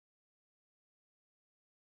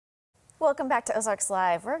Welcome back to Ozarks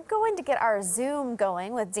Live. We're going to get our Zoom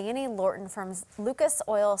going with Danny Lorton from Lucas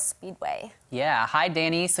Oil Speedway. Yeah, hi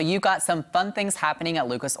Danny. So you got some fun things happening at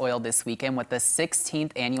Lucas Oil this weekend with the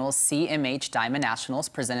 16th annual CMH Diamond Nationals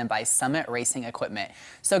presented by Summit Racing Equipment.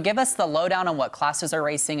 So give us the lowdown on what classes are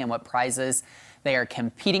racing and what prizes they are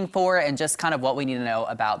competing for and just kind of what we need to know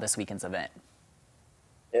about this weekend's event.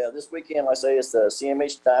 Yeah, this weekend, like I say, it's the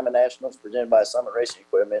CMH Diamond Nationals presented by Summit Racing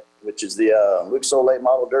Equipment, which is the Lucas Oil Late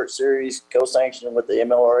Model Dirt Series, co-sanctioned with the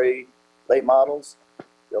MLRA Late Models.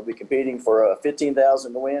 They'll be competing for a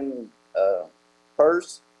 $15,000 to win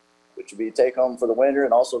purse, which will be take home for the winner,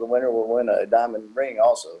 and also the winner will win a diamond ring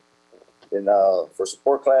also. And for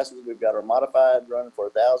support classes, we've got our modified running for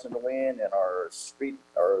 $1,000 to win, and our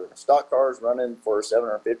stock cars running for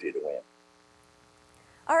 $750 to win.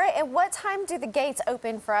 All right, and what time do the gates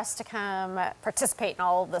open for us to come participate in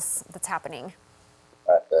all of this that's happening?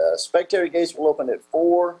 The spectator gates will open at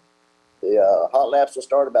 4. The hot laps will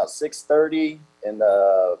start about 6:30, and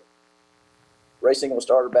racing will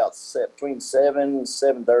start about between 7 and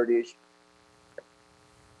 7:30.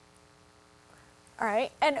 All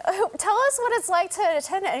right, and tell us what it's like to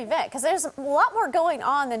attend an event, because there's a lot more going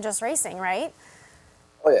on than just racing, right?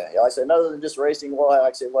 Oh yeah, like I said, other than just racing, we'll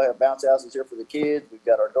have bounce houses here for the kids. We've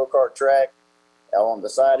got our go-kart track out on the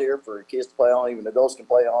side here for kids to play on. Even adults can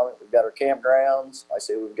play on it. We've got our campgrounds. Like I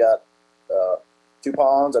say, we've got 2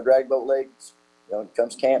 ponds, our drag boat lakes. You know,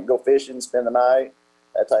 comes camp, go fishing, spend the night,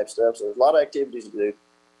 that type of stuff. So there's a lot of activities to do.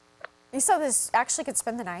 You saw this actually could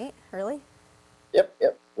spend the night, really? Yep.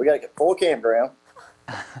 We got a full campground.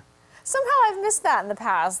 Somehow I've missed that in the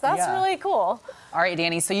past. That's really cool. All right,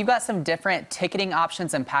 Danny, so you've got some different ticketing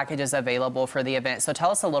options and packages available for the event. So tell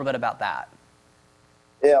us a little bit about that.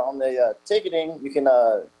 Yeah, on the ticketing, you can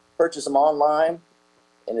purchase them online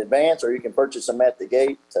in advance, or you can purchase them at the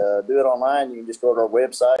gate. To do it online, you can just go to our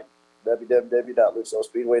website,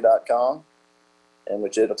 www.luxoilspeedway.com, and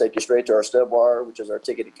which it'll take you straight to our Stubwire, which is our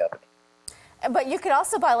ticketing company. But you could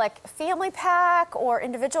also buy like family pack or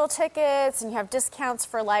individual tickets, and you have discounts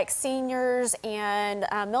for like seniors and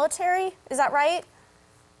military. Is that right?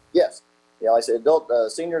 Yes. Yeah, like I said, adult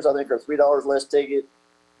seniors I think are $3 less ticket.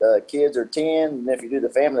 Kids are 10, and if you do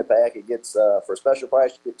the family pack, it gets for a special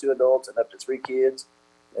price. You get 2 adults and up to 3 kids,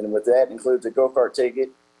 and with that includes a go-kart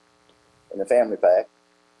ticket and the family pack.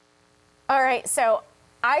 All right. So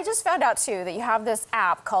I just found out too that you have this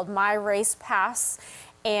app called My Race Pass.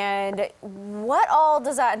 And what all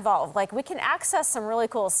does that involve? Like, we can access some really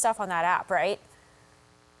cool stuff on that app, right?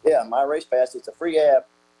 Yeah, My Race Pass, it's a free app.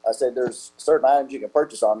 I said there's certain items you can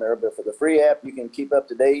purchase on there, but for the free app, you can keep up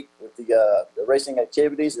to date with the racing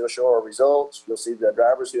activities. It'll show our results. You'll see the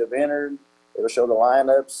drivers who have entered. It'll show the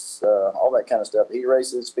lineups, all that kind of stuff. Heat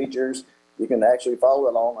races, features. You can actually follow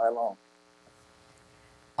it all night long.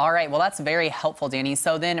 All right, well, that's very helpful, Danny.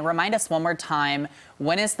 So then remind us one more time,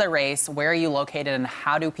 when is the race, where are you located, and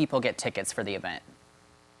how do people get tickets for the event?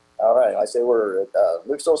 All right, I say we're at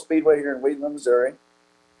Lucas Oil Speedway here in Wheatland, Missouri.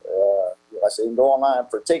 I say you can go online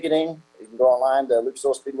for ticketing. You can go online to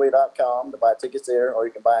luxoilspeedway.com to buy tickets there, or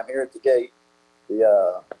you can buy them here at the gate.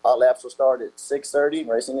 The hot laps will start at 6:30,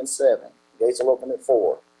 racing at 7. The gates will open at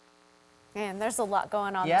 4. Man, there's a lot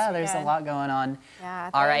going on. Yeah, there's a lot going on. Yeah,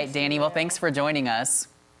 all right, Danny, well, thanks for joining us.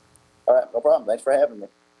 All right, no problem. Thanks for having me.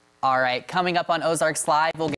 All right, coming up on Ozarks Live, we'll